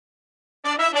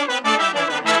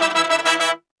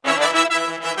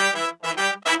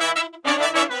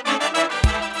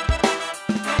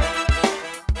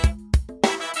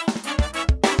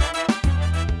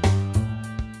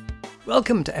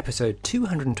Welcome to episode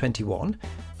 221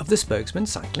 of the Spokesman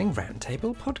Cycling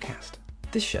Roundtable podcast.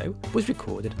 This show was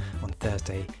recorded on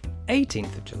Thursday,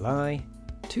 18th of July,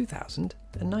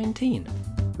 2019.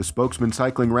 The Spokesman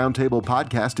Cycling Roundtable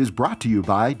podcast is brought to you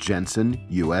by Jensen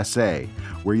USA,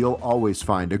 where you'll always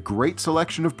find a great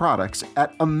selection of products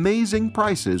at amazing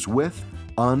prices with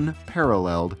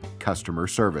unparalleled customer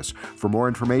service. For more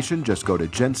information, just go to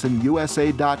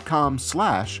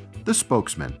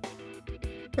jensenusa.com/thespokesman.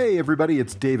 Hey everybody,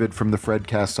 it's David from the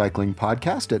Fredcast Cycling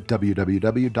Podcast at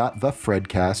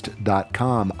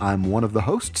www.thefredcast.com. I'm one of the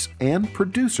hosts and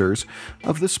producers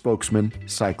of the Spokesman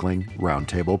Cycling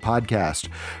Roundtable Podcast.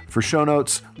 For show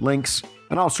notes, links,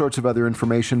 and all sorts of other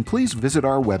information, please visit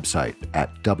our website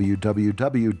at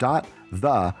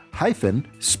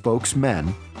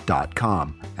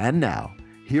www.the-spokesmen.com. And now,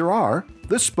 here are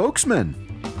the spokesmen.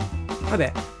 Hi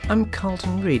there, I'm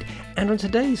Carlton Reid, and on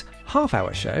today's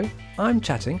half-hour show, I'm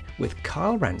chatting with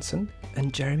Kyle Ranson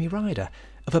and Jeremy Ryder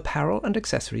of apparel and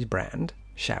accessories brand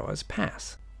Showers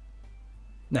Pass.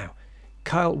 Now,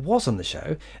 Kyle was on the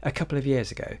show a couple of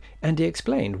years ago, and he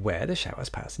explained where the Showers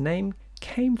Pass name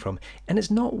came from, and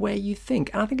it's not where you think.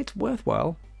 I think it's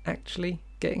worthwhile actually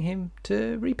getting him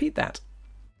to repeat that.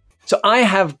 So I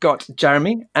have got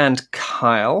Jeremy and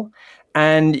Kyle,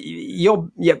 and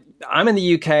I'm in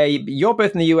the UK, you're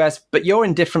both in the US, but you're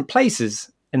in different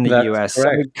places in the US.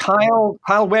 Correct. So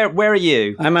Kyle, where are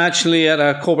you? I'm actually at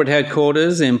our corporate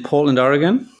headquarters in Portland,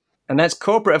 Oregon. And that's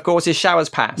corporate, of course, is Showers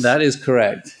Pass. That is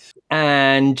correct.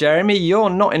 And Jeremy, you're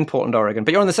not in Portland, Oregon,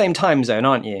 but you're in the same time zone,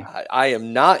 aren't you? I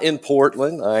am not in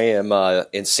Portland. I am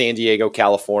in San Diego,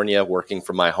 California, working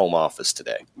from my home office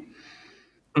today.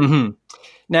 Mm-hmm.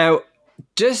 Now,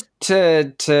 just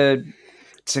to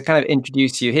kind of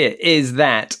introduce you here is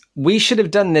that we should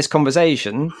have done this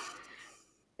conversation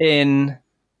in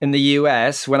the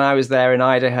US when I was there in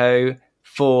Idaho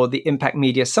for the Impact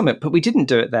Media Summit, but we didn't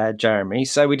do it there, Jeremy.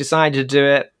 So we decided to do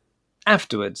it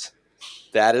afterwards.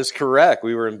 That is correct.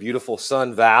 We were in beautiful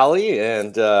Sun Valley,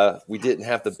 and we didn't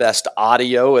have the best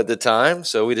audio at the time,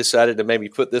 so we decided to maybe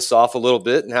put this off a little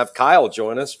bit and have Kyle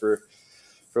join us for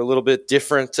a little bit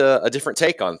different, a different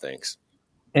take on things.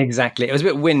 Exactly. It was a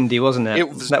bit windy, wasn't it? It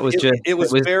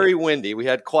was very windy. We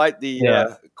had quite the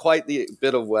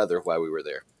bit of weather while we were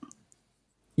there.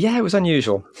 Yeah, it was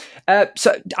unusual.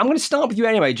 So I'm going to start with you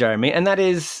anyway, Jeremy, and that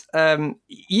is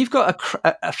you've got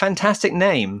a fantastic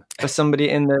name for somebody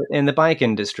in the bike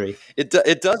industry. It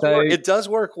does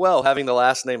work well having the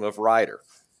last name of Ryder.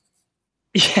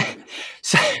 Yeah.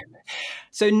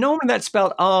 So normally that's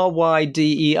spelled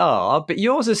R-Y-D-E-R, but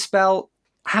yours is spelled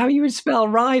how you would spell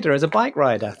rider as a bike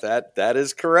rider. That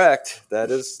is correct.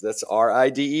 That's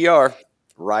R-I-D-E-R,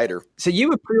 rider. So you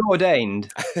were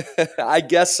preordained. I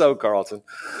guess so, Carlton.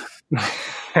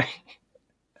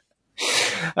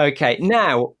 Okay.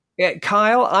 Now,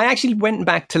 Kyle, I actually went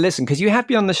back to listen because you have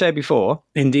been on the show before.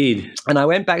 Indeed. And I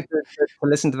went back to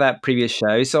listen to that previous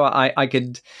show so I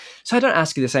don't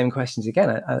ask you the same questions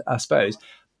again, I suppose.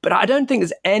 But I don't think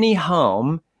there's any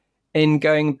harm in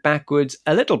going backwards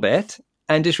a little bit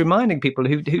and just reminding people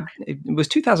who it was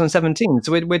 2017,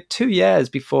 so we're 2 years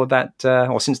before that,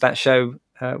 or since that show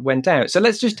went out. So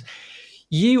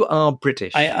you are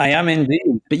British. I am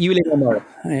indeed. But you live in America.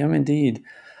 I am indeed.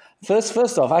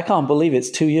 First off, I can't believe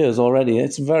it's 2 years already.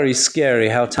 It's very scary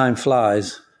how time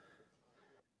flies.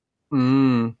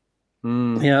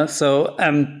 Yeah, so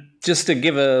just to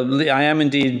give I am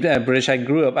indeed British. I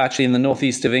grew up actually in the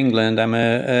northeast of England. I'm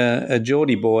a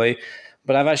Geordie boy.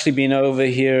 But I've actually been over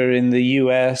here in the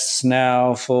US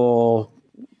now for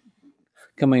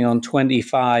coming on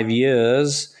 25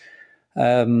 years.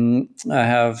 I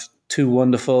have two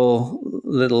wonderful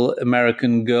little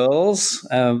American girls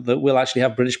that will actually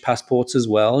have British passports as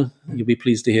well. You'll be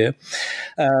pleased to hear.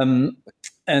 And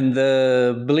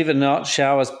believe it or not,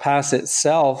 Showers Pass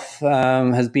itself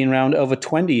has been around over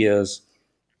 20 years.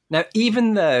 Now,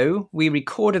 even though we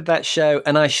recorded that show,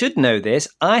 and I should know this,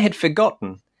 I had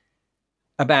forgotten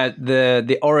about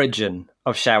the origin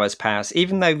of Showers Pass,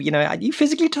 even though, you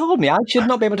physically told me I should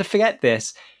not be able to forget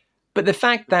this. But the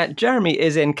fact that Jeremy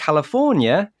is in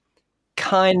California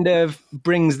kind of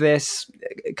brings this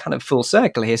kind of full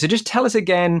circle here. So just tell us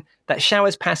again that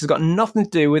Showers Pass has got nothing to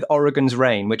do with Oregon's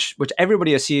rain, which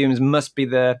everybody assumes must be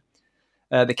the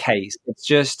case.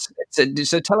 So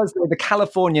tell us the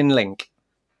Californian link.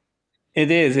 It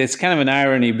is. It's kind of an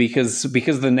irony because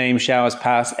the name Showers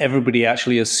Pass, everybody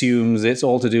actually assumes it's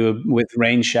all to do with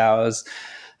rain showers.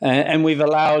 And we've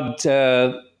allowed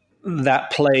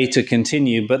that play to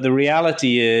continue. But the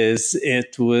reality is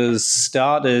it was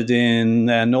started in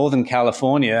Northern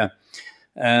California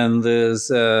and there's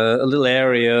a little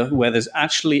area where there's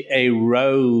actually a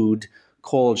road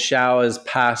called Showers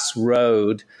Pass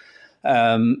Road,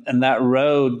 and that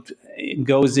road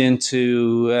goes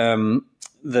into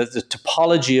the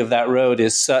topology of that road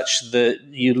is such that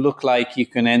you look like you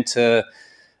can enter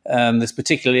this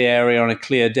particular area on a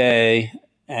clear day,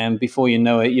 and before you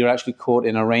know it, you're actually caught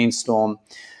in a rainstorm.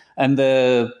 And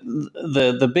the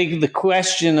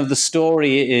question of the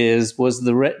story was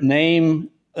the name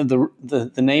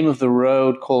the name of the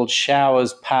road called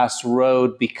Showers Pass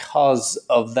Road because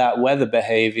of that weather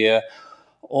behavior,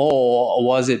 or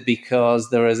was it because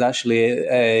there is actually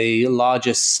a large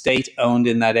estate owned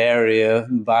in that area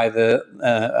by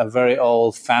a very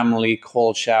old family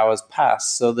called Showers Pass?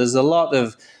 So there's a lot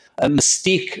of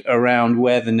mystique around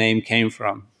where the name came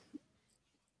from.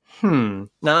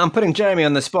 Now, I'm putting Jeremy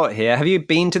on the spot here. Have you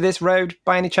been to this road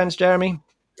by any chance, Jeremy?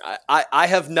 I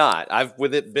have not. I've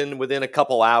been within a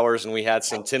couple hours, and we had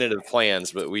some tentative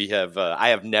plans, but I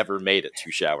have never made it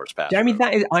 2 Showers Pass. Jeremy,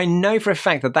 I know for a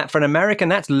fact that for an American,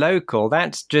 that's local.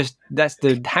 That's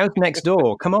the house next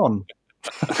door. Come on.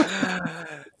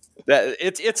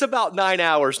 It's about 9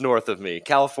 hours north of me.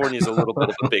 California is a little bit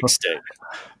of a big state.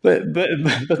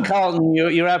 But Carlton,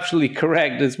 you're absolutely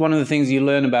correct. It's one of the things you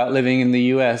learn about living in the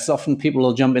US. Often people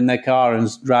will jump in their car and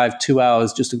drive 2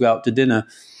 hours just to go out to dinner.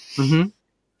 Mm-hmm.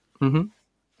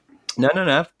 No.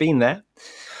 I've been there.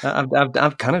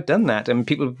 I've kind of done that. And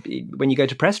people, when you go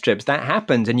to press trips, that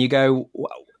happens, and you go,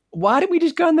 "Why didn't we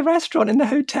just go in the restaurant in the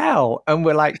hotel?" And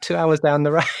we're like 2 hours down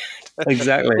the road.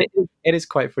 Exactly. It is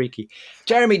quite freaky.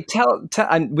 Jeremy, tell,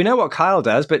 and we know what Kyle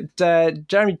does, but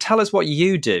Jeremy, tell us what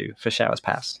you do for Showers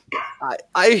Pass.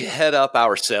 I head up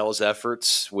our sales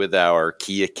efforts with our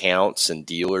key accounts and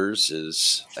dealers,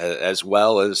 as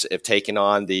well as have taken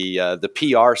on the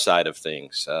PR side of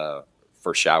things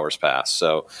for Showers Pass.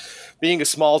 So, being a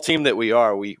small team that we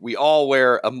are, we all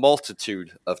wear a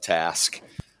multitude of tasks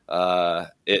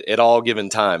at all given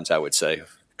times, I would say.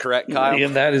 Correct, Kyle? Yeah,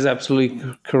 that is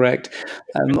absolutely correct.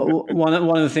 One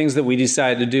of the things that we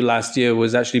decided to do last year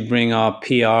was actually bring our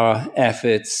PR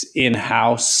efforts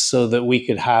in-house so that we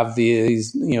could have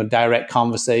these, direct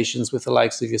conversations with the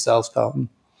likes of yourselves, Carlton.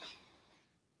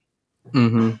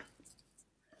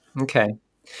 Mm-hmm. Okay.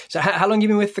 So how long have you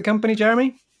been with the company,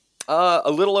 Jeremy?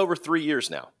 A little over 3 years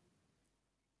now.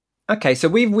 Okay, so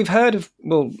we've heard of,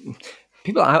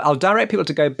 people. I'll direct people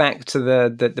to go back to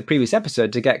the previous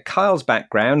episode to get Kyle's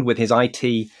background with his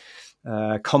IT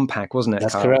compact, wasn't it?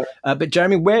 That's Kyle? correct. But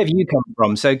Jeremy, where have you come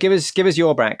from? So give us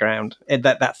your background in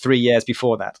that 3 years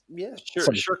before that. Yeah,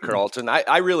 sure, Carlton.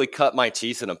 I really cut my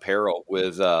teeth in apparel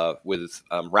with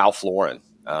Ralph Lauren.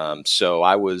 So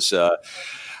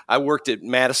I worked at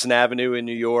Madison Avenue in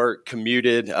New York,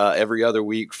 commuted every other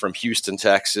week from Houston,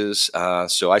 Texas.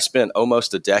 So I spent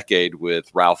almost a decade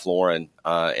with Ralph Lauren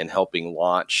in helping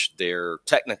launch their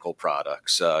technical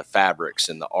products, fabrics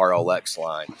in the RLX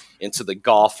line into the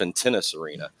golf and tennis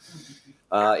arena.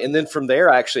 And then from there,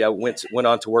 actually, I went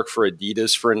on to work for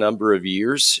Adidas for a number of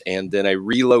years. And then a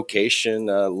relocation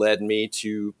led me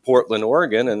to Portland,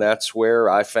 Oregon. And that's where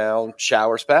I found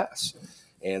Showers Pass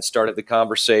and started the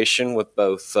conversation with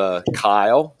both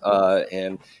Kyle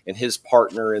and his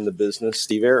partner in the business,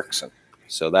 Steve Erickson.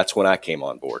 So that's when I came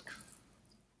on board.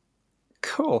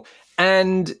 Cool.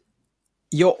 And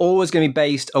you're always going to be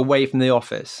based away from the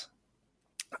office?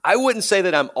 I wouldn't say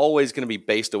that I'm always going to be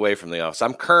based away from the office.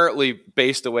 I'm currently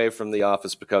based away from the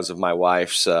office because of my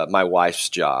wife's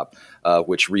job,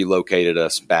 which relocated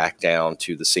us back down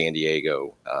to the San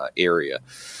Diego area.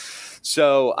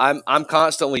 So I'm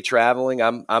constantly traveling.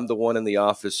 I'm the one in the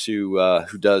office who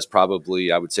does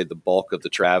probably, I would say, the bulk of the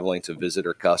traveling to visit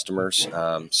our customers.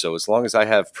 So as long as I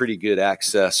have pretty good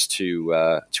access to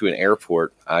an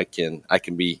airport, I can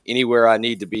be anywhere I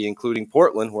need to be, including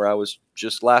Portland, where I was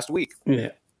just last week. Yeah.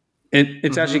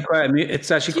 It's actually quite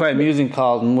amusing,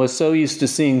 Carlton. We're so used to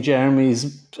seeing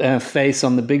Jeremy's face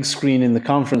on the big screen in the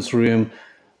conference room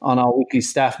on our weekly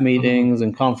staff meetings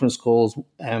and conference calls.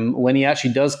 When he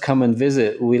actually does come and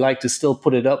visit, we like to still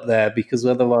put it up there because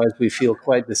otherwise we feel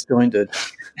quite disjointed.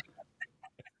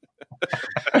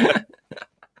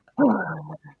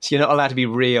 So you're not allowed to be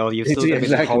real. You're still going to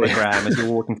be a hologram as you're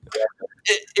walking through.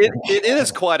 It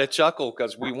is quite a chuckle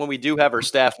because when we do have our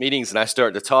staff meetings and I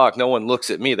start to talk, no one looks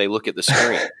at me; they look at the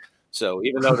screen. So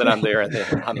even though that I'm there,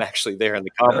 I'm actually there in the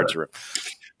conference room.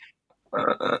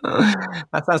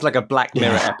 That sounds like a Black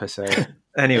Mirror episode.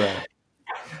 Anyway,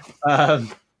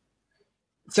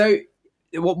 so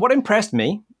what impressed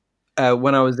me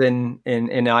when I was in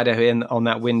Idaho on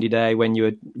that windy day when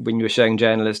you were showing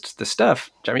journalists the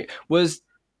stuff, Jeremy, was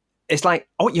it's like,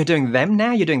 oh, you're doing them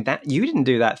now. You're doing that. You didn't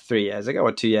do that 3 years ago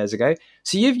or 2 years ago.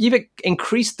 So you've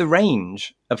increased the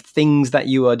range of things that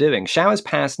you are doing. Showers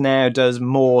Past now does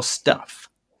more stuff.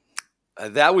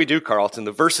 That we do, Carlton.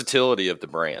 The versatility of the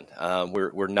brand.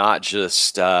 We're not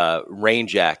just rain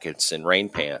jackets and rain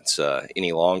pants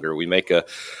any longer. We make a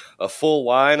full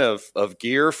line of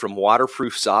gear, from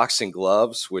waterproof socks and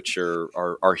gloves, which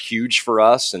are huge for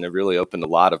us and have really opened a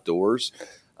lot of doors,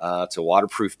 to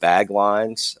waterproof bag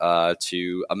lines,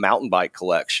 to a mountain bike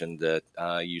collection that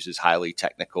uses highly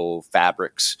technical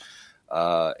fabrics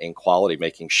and quality,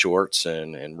 making shorts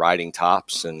and riding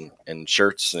tops and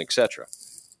shirts and etc.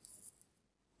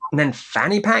 And then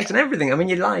fanny packs and everything. I mean,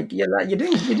 you're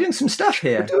doing some stuff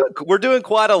here. We're doing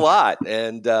quite a lot,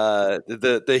 and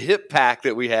the hip pack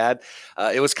that we had,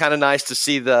 it was kind of nice to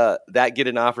see that get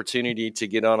an opportunity to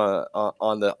get on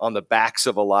the backs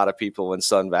of a lot of people in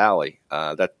Sun Valley.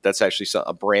 That's actually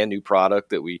a brand new product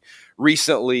that we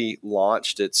recently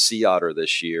launched at Sea Otter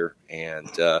this year, and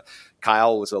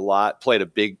Kyle played a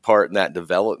big part in that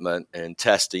development and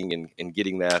testing and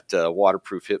getting that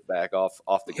waterproof hip pack off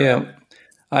the ground. Yeah.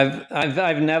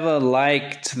 I've never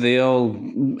liked the old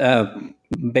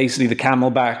basically the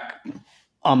camelback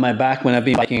on my back when I've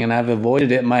been biking, and I've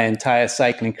avoided it my entire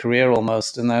cycling career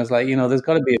almost. And I was like, there's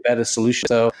got to be a better solution.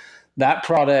 So that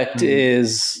product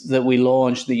that we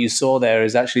launched that you saw there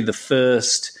is actually the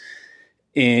first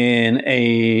in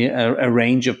a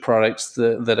range of products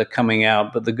that are coming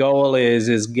out. But the goal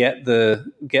is get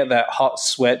that hot,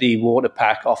 sweaty water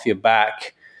pack off your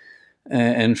back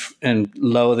and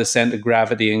lower the center of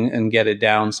gravity and get it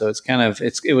down. So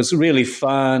it was really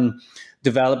fun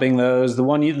developing those. The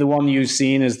one you've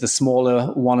seen is the smaller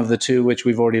one of the two, which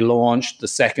we've already launched. The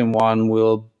second one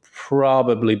will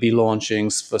probably be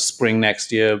launching for spring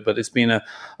next year, but it's been a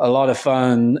lot of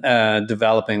fun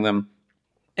developing them.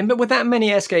 But with that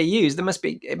many SKUs, it must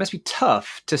be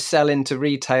tough to sell into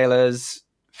retailers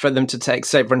for them to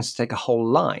take a whole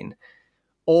line.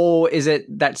 Or is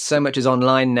it that so much is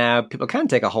online now, people can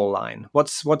take a whole line?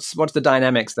 What's the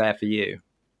dynamics there for you?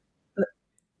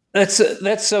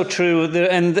 That's so true,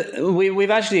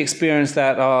 we've actually experienced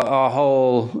that our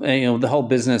whole the whole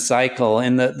business cycle.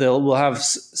 In that we'll have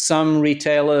some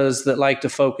retailers that like to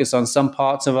focus on some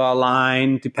parts of our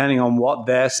line, depending on what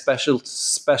their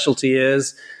specialty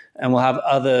is, and we'll have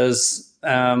others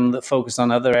that focus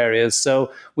on other areas.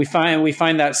 So we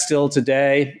find that still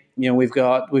today. We've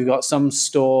got some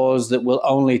stores that will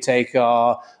only take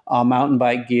our mountain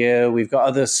bike gear. We've got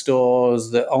other stores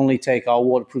that only take our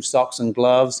waterproof socks and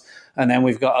gloves. And then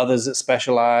we've got others that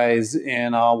specialize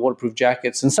in our waterproof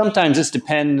jackets. And sometimes it's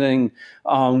depending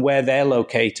on where they're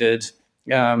located.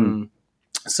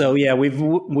 So yeah,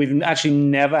 we've actually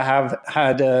never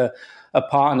had a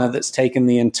partner that's taken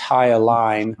the entire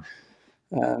line.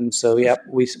 So yeah,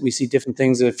 we see different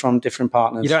things from different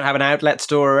partners. You don't have an outlet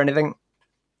store or anything?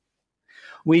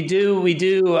 We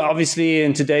do. Obviously,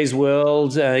 in today's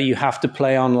world, you have to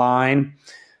play online.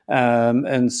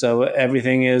 And so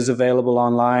everything is available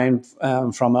online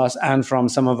from us and from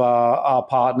some of our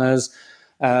partners.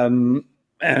 And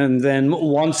then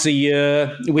once a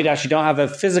year, we actually don't have a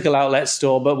physical outlet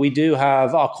store, but we do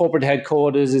have our corporate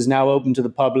headquarters is now open to the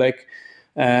public,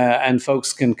 and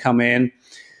folks can come in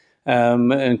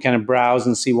and kind of browse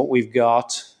and see what we've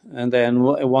got. And then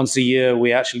once a year,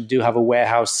 we actually do have a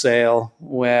warehouse sale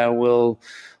where we'll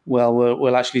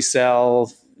actually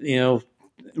sell,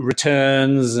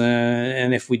 returns,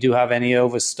 and if we do have any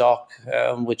overstock,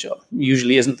 which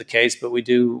usually isn't the case, but we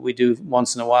do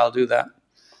once in a while do that.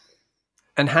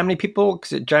 And how many people?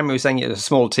 Because Jeremy was saying it's a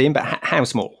small team, but how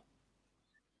small?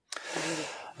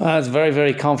 It's very,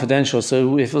 very confidential.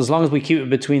 So as long as we keep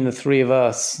it between the three of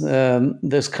us,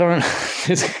 there's currently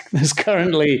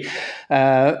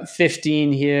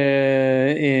 15 here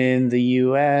in the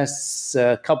US,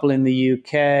 a couple in the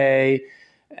UK,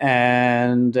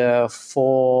 and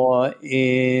 4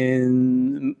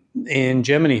 in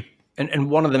Germany. And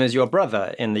one of them is your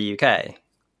brother in the UK.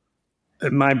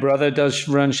 My brother does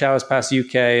run Showers Past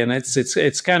UK, and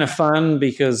it's kind of fun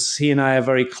because he and I are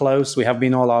very close. We have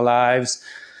been all our lives.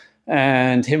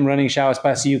 And him running Showers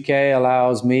Past UK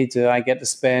allows me I get to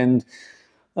spend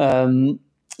a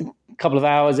couple of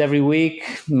hours every week,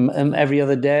 every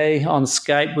other day on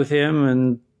Skype with him.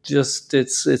 And just,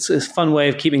 it's a fun way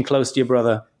of keeping close to your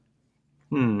brother.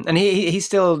 And he's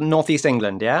still Northeast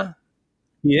England, yeah?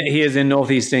 Yeah, he is in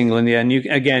Northeast England, yeah.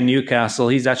 Newcastle.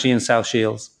 He's actually in South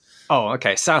Shields. Oh,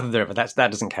 okay. South of the river. That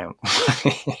doesn't count.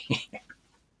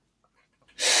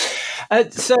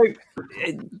 So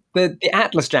the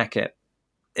Atlas jacket,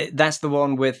 that's the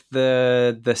one with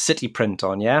the city print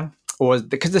on, yeah? or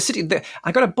because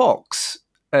I got a box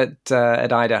at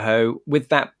Idaho with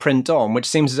that print on, which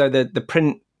seems as though the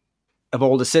print of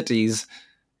all the cities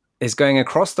is going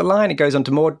across the line. It goes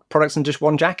onto more products than just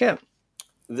one jacket.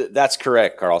 That's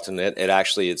correct, Carlton.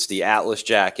 It's the Atlas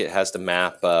jacket, has the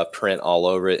map print all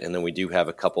over it, and then we do have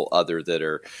a couple other that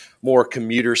are more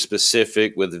commuter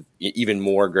specific with even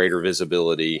more greater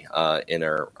visibility in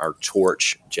our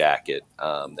Torch jacket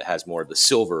that has more of the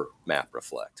silver map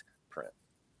reflect print.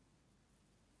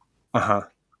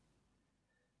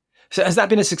 So has that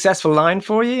been a successful line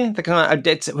for you?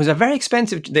 It was a very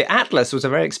expensive. The Atlas was a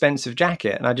very expensive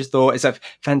jacket, and I just thought it's a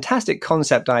fantastic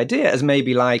concept idea as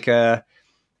maybe like a.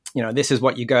 This is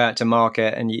what you go out to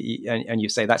market and you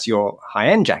say that's your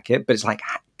high-end jacket, but it's like,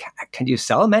 can you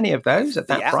sell many of those at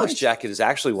that price? The Atlas jacket is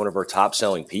actually one of our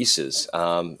top-selling pieces.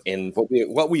 And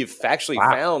what we've actually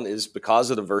found is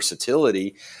because of the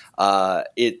versatility,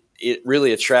 it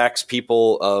really attracts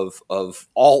people of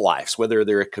all lives, whether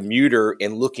they're a commuter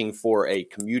and looking for a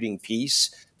commuting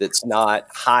piece that's not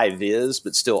high vis,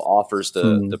 but still offers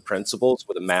the principles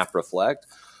with a map reflect.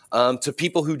 To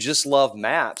people who just love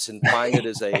maps and find it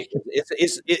as it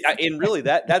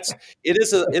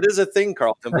is a thing,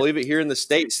 Carlton. Believe it, here in the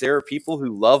States, there are people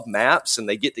who love maps and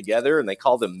they get together and they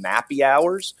call them mappy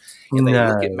hours and they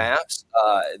look at maps.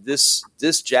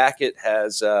 This jacket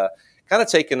has kind of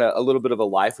taken a little bit of a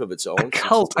life of its own. A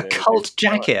cult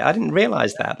jacket. I didn't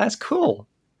realize that. That's cool.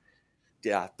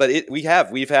 Yeah, but we've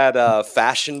had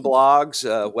fashion blogs,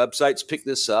 websites pick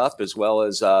this up, as well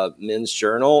as Men's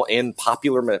Journal and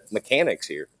Popular Mechanics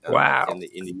here in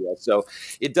the U.S. So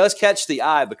it does catch the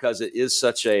eye because it is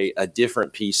such a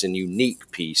different piece and unique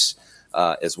piece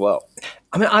as well.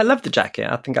 I mean, I love the jacket.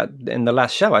 I think in the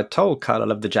last show I told Kyle I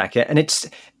love the jacket, and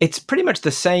it's pretty much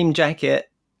the same jacket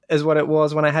as what it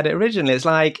was when I had it originally. It's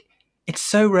like. It's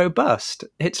so robust.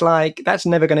 It's like that's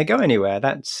never going to go anywhere.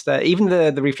 That's even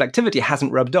the reflectivity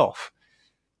hasn't rubbed off.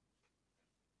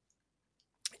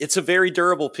 It's a very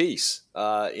durable piece,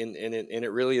 and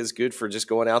it really is good for just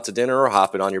going out to dinner or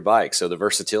hopping on your bike. So the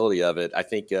versatility of it, I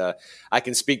think I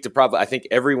can speak to I think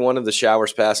every one of the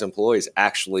Showers Pass employees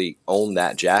actually own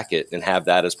that jacket and have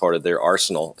that as part of their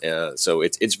arsenal. So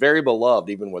it's very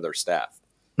beloved even with our staff.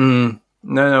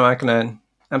 No, I can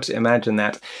absolutely imagine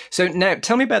that. So now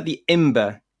tell me about the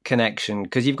IMBA connection,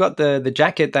 because you've got the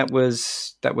jacket that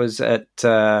was at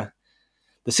the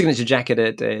signature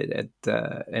jacket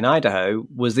in Idaho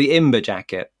was the IMBA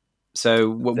jacket. So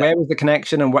where was the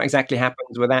connection and what exactly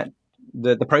happens with that,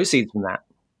 the proceeds from that?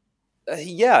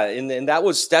 And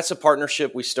that's a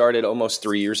partnership we started almost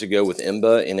 3 years ago with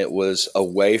IMBA, and it was a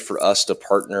way for us to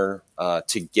partner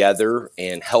together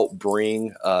and help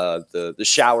bring the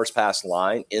Showers Pass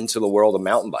line into the world of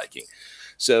mountain biking.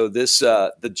 So the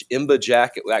IMBA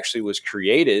jacket actually was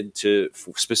created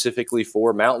specifically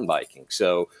for mountain biking.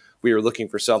 So we were looking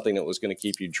for something that was going to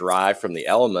keep you dry from the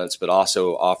elements, but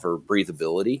also offer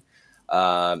breathability.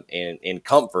 And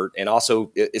comfort, and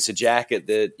also it's a jacket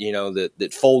that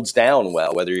that folds down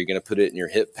well. Whether you're going to put it in your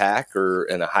hip pack or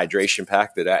in a hydration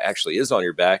pack that actually is on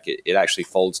your back, it actually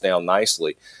folds down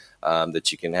nicely.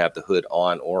 That you can have the hood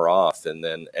on or off. And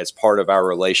then as part of our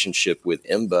relationship with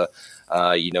IMBA,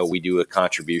 we do a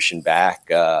contribution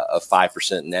back of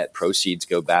 5% net proceeds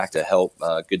go back to help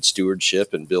good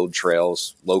stewardship and build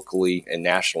trails locally and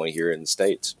nationally here in the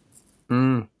States.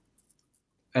 And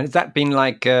has that been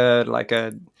like a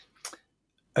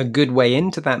good way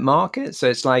into that market? So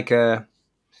it's like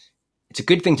it's a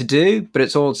good thing to do, but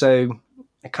it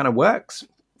kind of works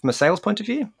from a sales point of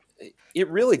view. It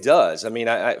really does. I mean,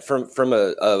 from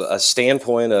a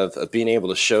standpoint of being able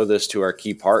to show this to our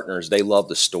key partners, they love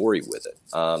the story with it.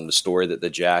 The story that the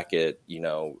jacket,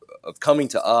 of coming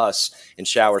to us in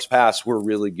Showers Pass, we're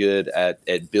really good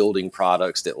at building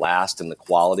products that last and the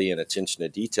quality and attention to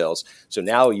details. So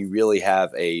now you really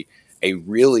have a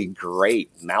really great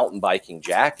mountain biking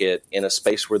jacket in a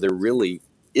space where there really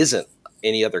isn't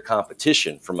any other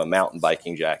competition from a mountain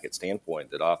biking jacket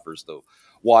standpoint that offers the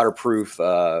waterproof,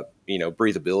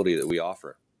 breathability that we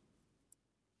offer.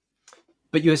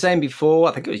 But you were saying before,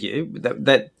 I think it was you,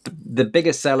 that the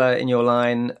biggest seller in your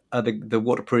line are the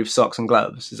waterproof socks and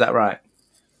gloves. Is that right?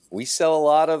 We sell a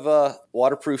lot of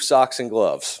waterproof socks and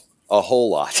gloves, a whole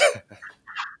lot.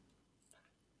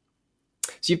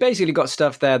 So you've basically got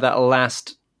stuff there that'll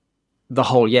last the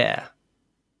whole year.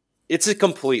 It's a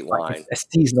complete line. Like a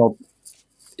seasonal.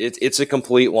 It's a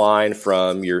complete line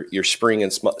from your spring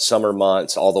and summer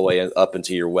months all the way up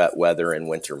into your wet weather and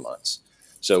winter months.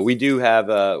 So we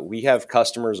have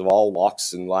customers of all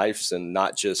walks and lives, and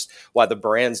not just while the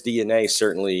brand's DNA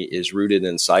certainly is rooted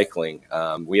in cycling.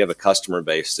 We have a customer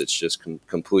base that's just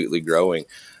completely growing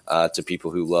to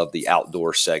people who love the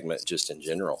outdoor segment just in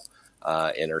general.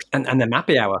 And the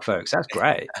Mappy Hour, folks, that's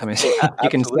great. I mean, you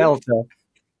can Absolutely. sell to.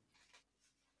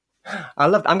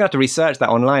 I'm going to have to research that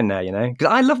online now, because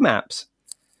I love maps.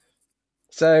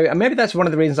 So and maybe that's one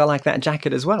of the reasons I like that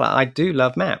jacket as well. I do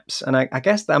love maps, and I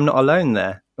guess that I'm not alone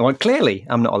there. Well, clearly,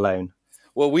 I'm not alone.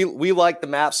 Well, we like the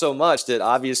maps so much that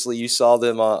obviously you saw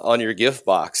them on your gift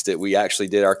box, that we actually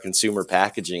did our consumer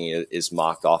packaging is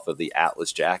mocked off of the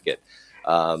Atlas jacket.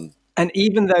 And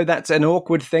even though that's an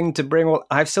awkward thing to bring,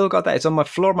 I've still got that. It's on my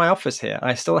floor of my office here.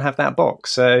 I still have that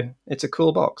box. So it's a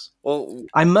cool box. Well,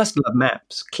 I must love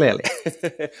maps, clearly.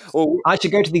 well, I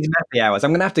should go to these Mappy Hours.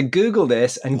 I'm going to have to Google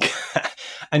this and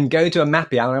go to a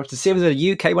Mappy Hour. I have to see if there's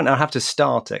a UK one. I'll have to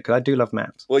start it because I do love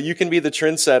maps. Well, you can be the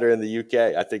trendsetter in the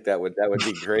UK. I think that would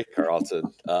be great,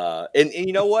 Carlton. And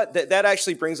you know what? That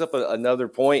actually brings up another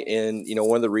point. And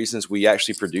one of the reasons we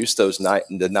actually produce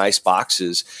the nice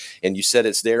boxes, and you said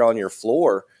it's there on your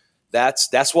floor.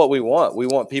 That's what we want. We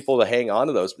want people to hang on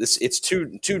to those. It's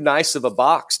too nice of a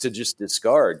box to just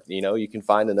discard. You can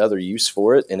find another use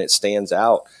for it, and it stands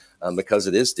out because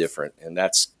it is different. And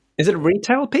that's. Is it a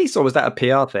retail piece or was that a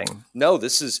PR thing? No,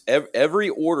 this is every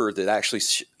order that actually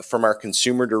from our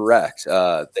consumer direct.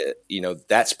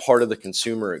 That's part of the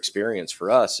consumer experience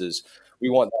for us. Is we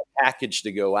want that package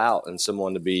to go out and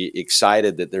someone to be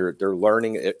excited that they're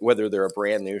learning it, whether they're a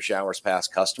brand new Showers Pass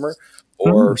customer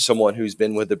or someone who's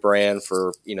been with the brand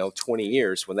for 20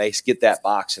 years. When they get that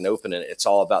box and open it, it's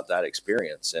all about that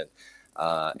experience,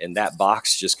 and that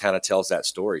box just kind of tells that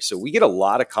story. So we get a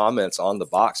lot of comments on the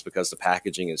box because the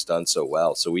packaging is done so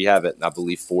well. So we have it in, I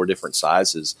believe, 4 different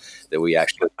sizes that we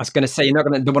actually. I was going to say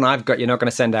the one I've got. You're not going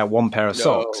to send out one pair of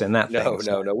socks in that thing.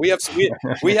 No.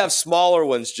 We have smaller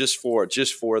ones just for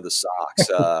the socks.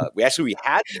 We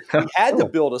had to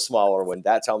build a smaller one.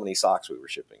 That's how many socks we were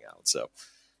shipping out. So.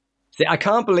 See, I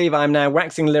can't believe I'm now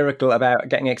waxing lyrical about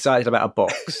getting excited about a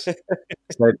box.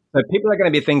 so people are going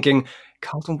to be thinking,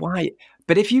 Carlton, why?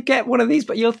 But if you get one of these,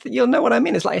 but you'll know what I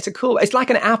mean. It's like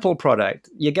an Apple product.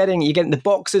 You're getting the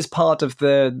box is part of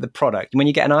the product. When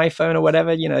you get an iPhone or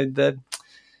whatever,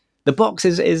 the box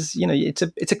is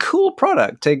it's a cool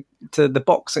product. The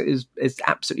box is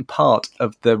absolutely part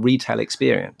of the retail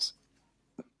experience.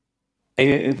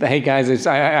 Hey guys,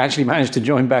 I actually managed to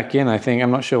join back in. I think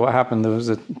I'm not sure what happened. There was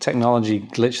a technology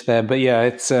glitch there, but yeah,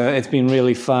 it's been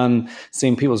really fun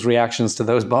seeing people's reactions to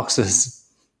those boxes.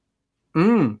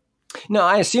 No,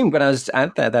 I assumed when I was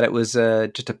out there that it was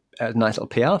just a nice little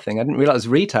PR thing. I didn't realize it was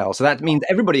retail, so that means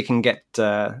everybody can get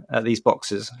these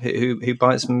boxes who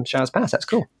buys from Showers Pass. That's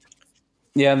cool.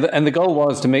 Yeah, and the goal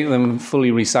was to make them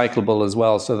fully recyclable as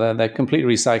well. So they're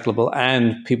completely recyclable,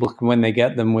 and people, when they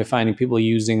get them, we're finding people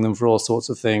using them for all sorts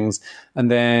of things. And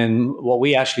then what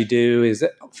we actually do is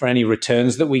for any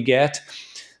returns that we get,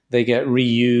 they get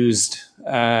reused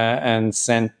and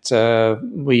sent.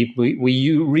 We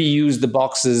reuse the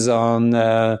boxes on.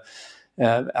 I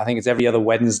think it's every other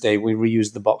Wednesday we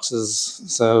reuse the boxes.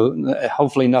 So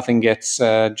hopefully nothing gets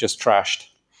just trashed.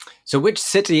 So which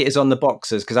city is on the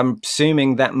boxes? Because I'm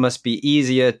assuming that must be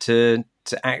easier to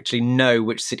actually know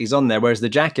which city's on there. Whereas the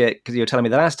jacket, because you were telling me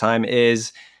the last time,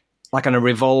 is like on a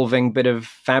revolving bit of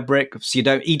fabric.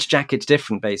 So each jacket's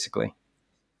different, basically.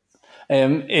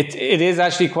 It is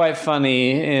actually quite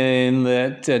funny in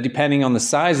that depending on the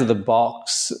size of the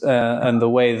box and the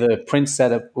way the print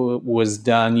setup was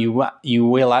done, you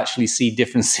will actually see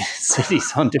different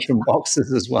cities on different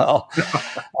boxes as well.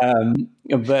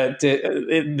 But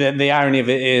the irony of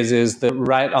it is that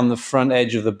right on the front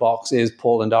edge of the box is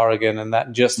Portland, Oregon, and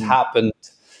that just happened.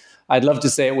 I'd love to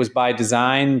say it was by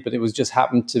design, but it was just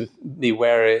happened to be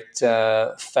where it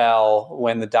fell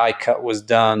when the die cut was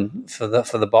done for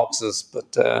the boxes.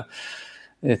 But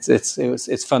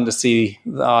it's fun to see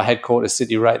our headquarters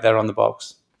city right there on the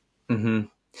box. Mm-hmm.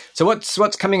 So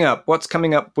what's coming up? What's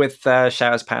coming up with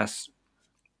Showers Pass?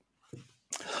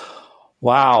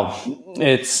 Wow,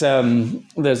 it's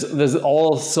there's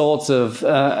all sorts of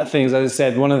things. As I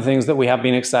said, one of the things that we have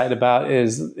been excited about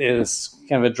is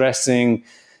kind of addressing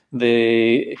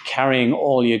the carrying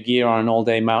all your gear on an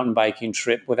all-day mountain biking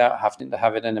trip without having to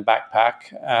have it in a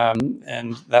backpack,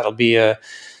 and that'll be a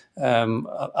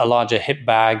larger hip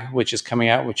bag, which is coming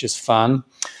out, which is fun.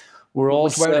 We're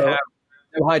also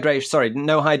no hydration. Sorry,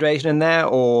 no hydration in there,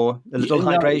 or a little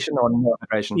hydration, or no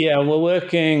hydration. Yeah, we're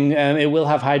working. It will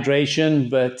have hydration,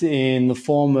 but in the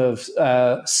form of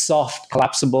soft,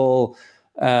 collapsible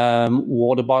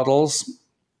water bottles.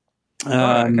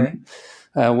 Okay.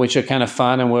 Which are kind of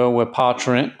fun, and we're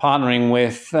partnering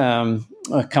with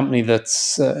a company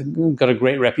that's got a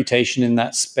great reputation in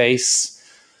that space.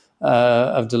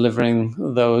 of delivering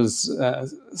those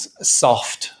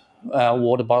soft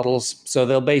water bottles. So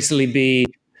they'll basically be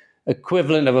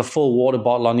equivalent of a full water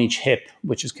bottle on each hip,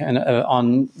 which is kind of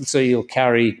on. So you'll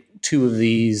carry two of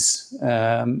these,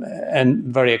 and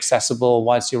very accessible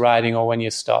whilst you're riding or when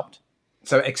you're stopped.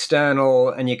 So external,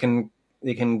 and you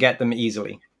can get them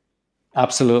easily.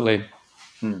 Absolutely.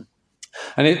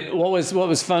 And what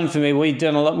was fun for me, we do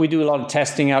a lot of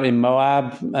testing out in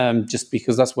Moab, just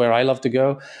because that's where I love to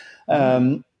go.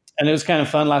 And it was kind of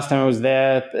fun last time I was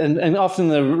there. And often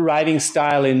the riding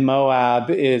style in Moab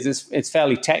it's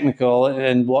fairly technical.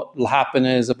 And what will happen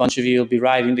is a bunch of you will be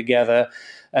riding together.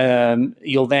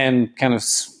 You'll then kind of,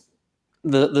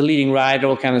 the leading rider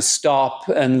will kind of stop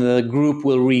and the group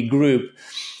will regroup.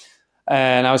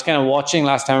 And I was kind of watching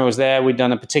last time I was there. We'd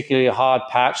done a particularly hard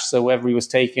patch, so everybody was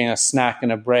taking a snack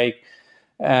and a break.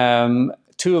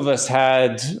 Two of us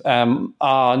had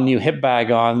our new hip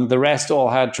bag on. The rest all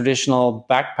had traditional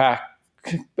backpack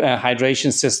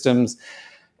hydration systems.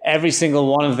 Every single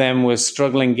one of them was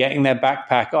struggling getting their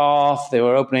backpack off. They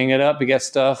were opening it up to get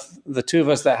stuff. The two of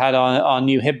us that had our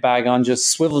new hip bag on just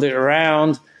swiveled it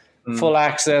around, full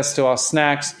access to our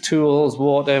snacks, tools,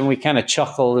 water, and we kind of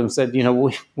chuckled and said,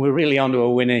 we're really onto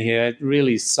a winner here. It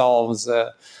really solves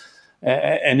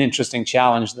an interesting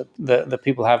challenge that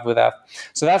people have with that.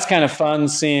 So that's kind of fun,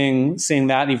 seeing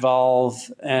that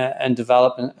evolve and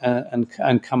develop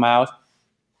and come out.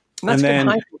 And that's a good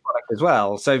hiking product as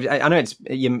well. So I know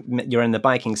you're in the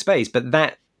biking space, but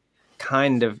that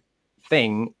kind of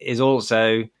thing is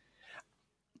also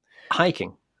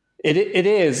hiking. It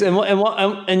is,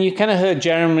 and you kind of heard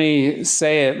Jeremy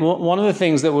say it. One of the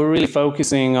things that we're really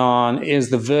focusing on is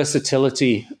the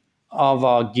versatility of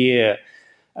our gear.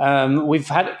 We've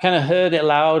kind of heard it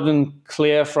loud and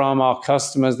clear from our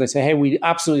customers. They say, "Hey, we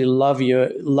absolutely love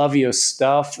your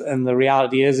stuff." And the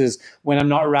reality is when I'm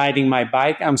not riding my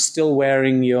bike, I'm still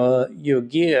wearing your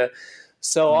gear.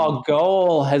 So our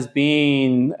goal has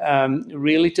been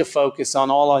really to focus on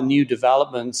all our new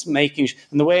developments, and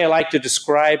the way I like to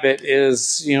describe it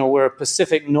is, we're a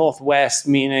Pacific Northwest,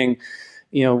 meaning,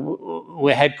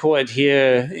 we're headquartered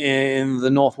here in the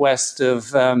Northwest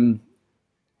of the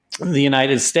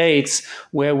United States,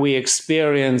 where we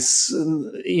experience,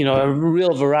 a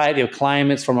real variety of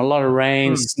climates, from a lot of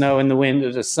rain, snow in the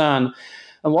winter to sun.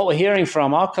 And what we're hearing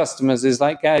from our customers is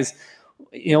like, guys,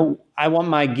 I want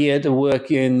my gear to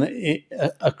work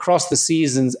across the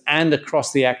seasons and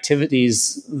across the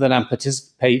activities that I'm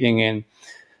participating in.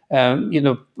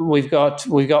 We've got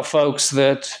folks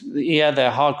that,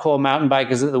 they're hardcore mountain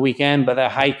bikers at the weekend, but they're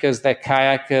hikers, they're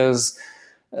kayakers,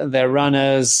 they're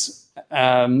runners,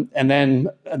 and then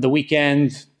at the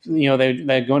weekend,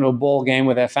 they're going to a ball game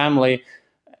with their family,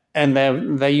 and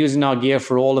they're using our gear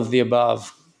for all of the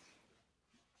above.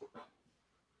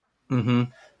 Mm-hmm.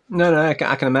 No, I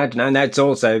can imagine. And that's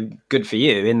also good for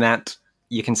you in that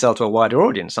you can sell to a wider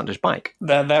audience, not just bike.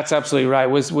 That's absolutely right.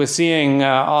 We're seeing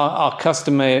our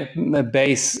customer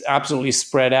base absolutely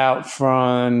spread out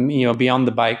from, beyond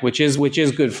the bike, which is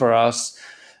good for us.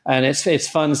 And it's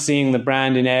fun seeing the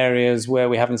brand in areas where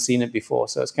we haven't seen it before.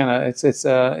 So it's it's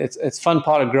a fun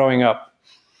part of growing up.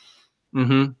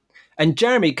 Mm-hmm. And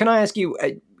Jeremy, can I ask you,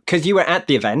 because you were at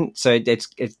the event, so this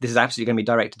is absolutely going to be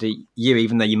directed to you,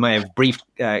 even though you may have briefed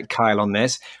Kyle on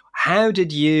this. How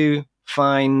did you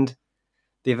find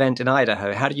the event in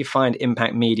Idaho? How did you find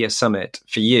Impact Media Summit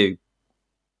for you?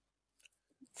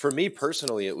 For me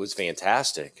personally, it was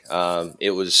fantastic.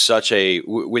 It was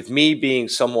with me being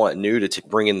somewhat new to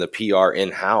bringing the PR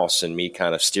in-house and me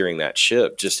kind of steering that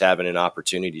ship, just having an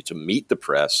opportunity to meet the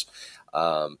press,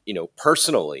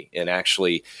 personally, and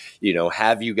actually,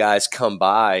 have you guys come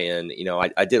by. And,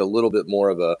 I did a little bit more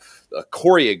of a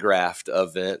choreographed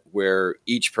event where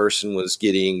each person was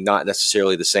getting not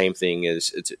necessarily the same thing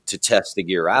as to test the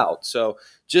gear out. So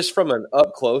just from an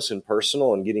up close and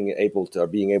personal and being able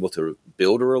to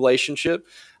build a relationship,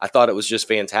 I thought it was just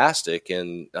fantastic.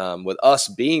 And with us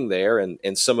being there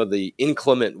and some of the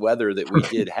inclement weather that we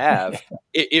did have,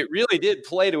 it really did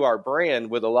play to our brand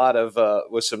with a lot of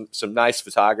with some nice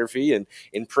photography and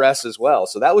in press as well.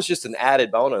 So that was just an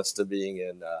added bonus to being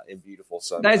in beautiful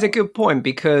sun. That is a good point,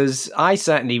 because I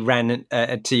certainly ran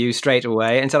to you straight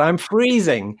away and said, I'm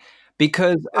freezing.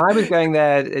 Because I was going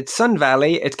there, it's Sun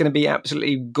Valley, it's going to be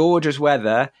absolutely gorgeous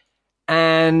weather,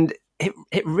 and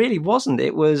it really wasn't.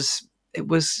 It was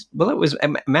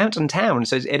a mountain town,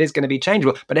 so it is going to be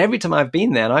changeable. But every time I've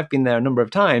been there, and I've been there a number of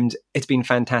times, it's been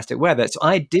fantastic weather. So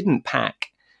I didn't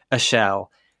pack a shell.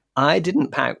 I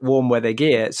didn't pack warm weather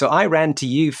gear. So I ran to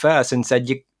you first and said,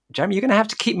 Jeremy, you're going to have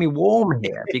to keep me warm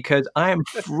here because I am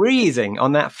freezing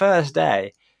on that first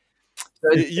day.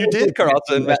 You did,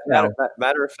 Carlton.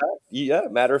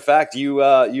 Matter of fact,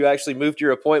 you actually moved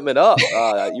your appointment up.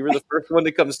 You were the first one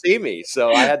to come see me,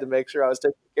 so I had to make sure I was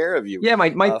taking care of you. Yeah, my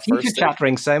teeth are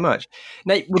chattering so much.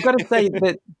 Now we've got to say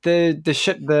that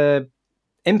the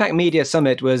Impact Media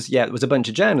Summit was it was a bunch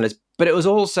of journalists, but it was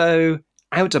also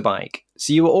Outerbike.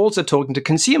 So you were also talking to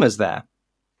consumers there.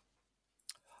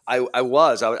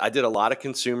 I did a lot of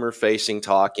consumer facing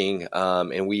talking,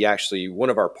 and one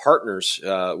of our partners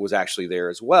was actually there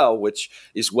as well, which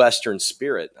is Western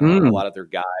Spirit. A lot of their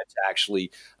guides actually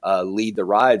lead the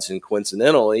rides, and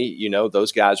coincidentally,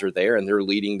 those guys are there and they're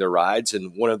leading the rides.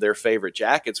 And one of their favorite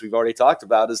jackets we've already talked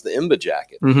about is the IMBA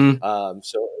jacket.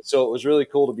 So it was really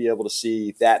cool to be able to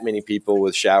see that many people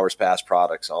with Showers Pass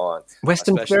products on.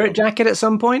 Western Spirit jacket at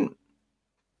some point?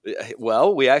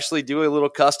 Well, we actually do a little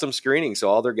custom screening. So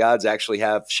all their guides actually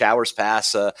have Showers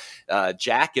Pass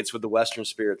jackets with the Western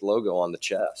Spirit logo on the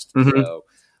chest.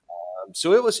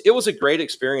 So it was a great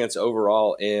experience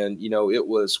overall. And, it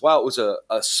was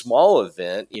a small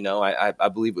event, I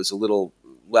believe it was a little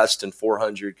less than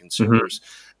 400 consumers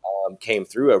came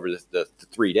through over the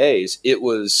 3 days. It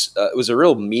was a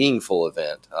real meaningful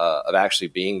event of actually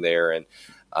being there and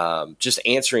just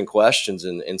answering questions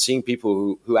and seeing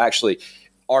people who actually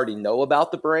already know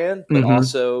about the brand, but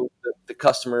also the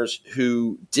customers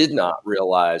who did not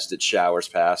realize that Showers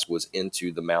Pass was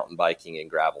into the mountain biking and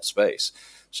gravel space.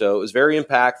 So it was very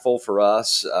impactful for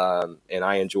us, and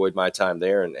I enjoyed my time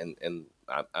there. And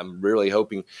I'm really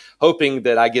hoping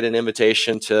that I get an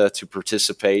invitation to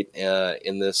participate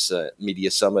in this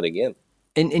media summit again.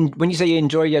 And when you say you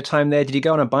enjoy your time there, did you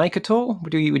go on a bike at all?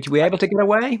 Were you able to get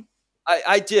away?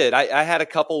 I did. I had a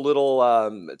couple little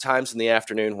times in the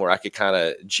afternoon where I could kind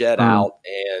of jet out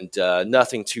and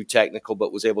nothing too technical,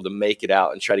 but was able to make it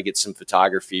out and try to get some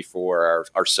photography for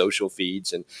our social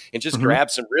feeds and just grab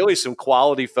some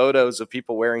quality photos of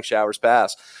people wearing Showers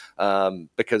Pass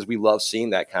because we love seeing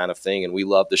that kind of thing. And we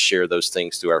love to share those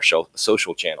things through our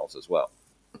social channels as well.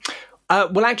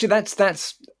 Well, actually, that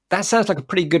sounds like a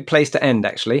pretty good place to end,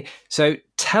 actually. So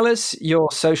tell us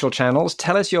your social channels,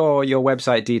 tell us your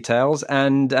website details,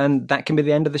 and that can be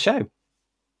the end of the show.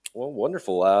 Well,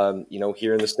 wonderful.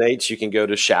 Here in the States, you can go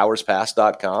to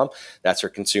showerspass.com. That's our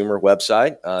consumer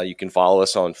website. You can follow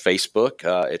us on Facebook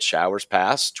at Showers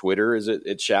Pass. Twitter is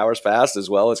at Showers Pass, as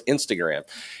well as Instagram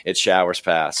at Showers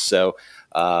Pass. So,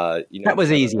 that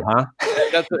was easy, huh?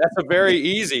 That's a very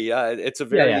easy. It's a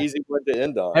very easy one to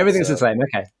end on. Everything's the same.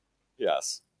 Okay.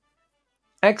 Yes.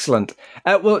 Excellent.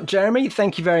 Well, Jeremy,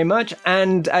 thank you very much.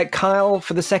 And Kyle,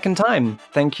 for the second time,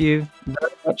 thank you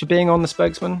very much for being on the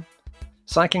Spokesman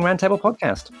Cycling Roundtable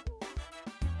podcast.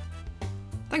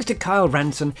 Thanks to Kyle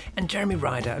Ranson and Jeremy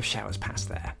Ryder of Showers Pass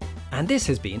there. And this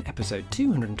has been episode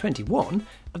 221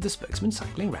 of the Spokesman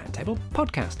Cycling Roundtable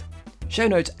podcast. Show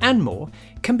notes and more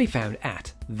can be found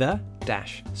at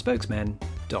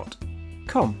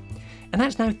the-spokesmen.com. And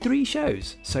that's now 3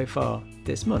 shows so far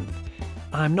this month.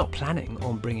 I'm not planning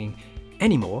on bringing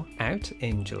any more out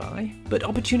in July, but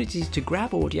opportunities to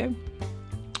grab audio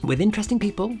with interesting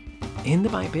people in the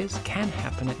bike biz can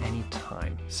happen at any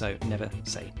time, so never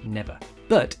say never.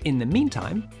 But in the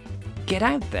meantime, get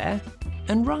out there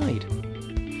and ride.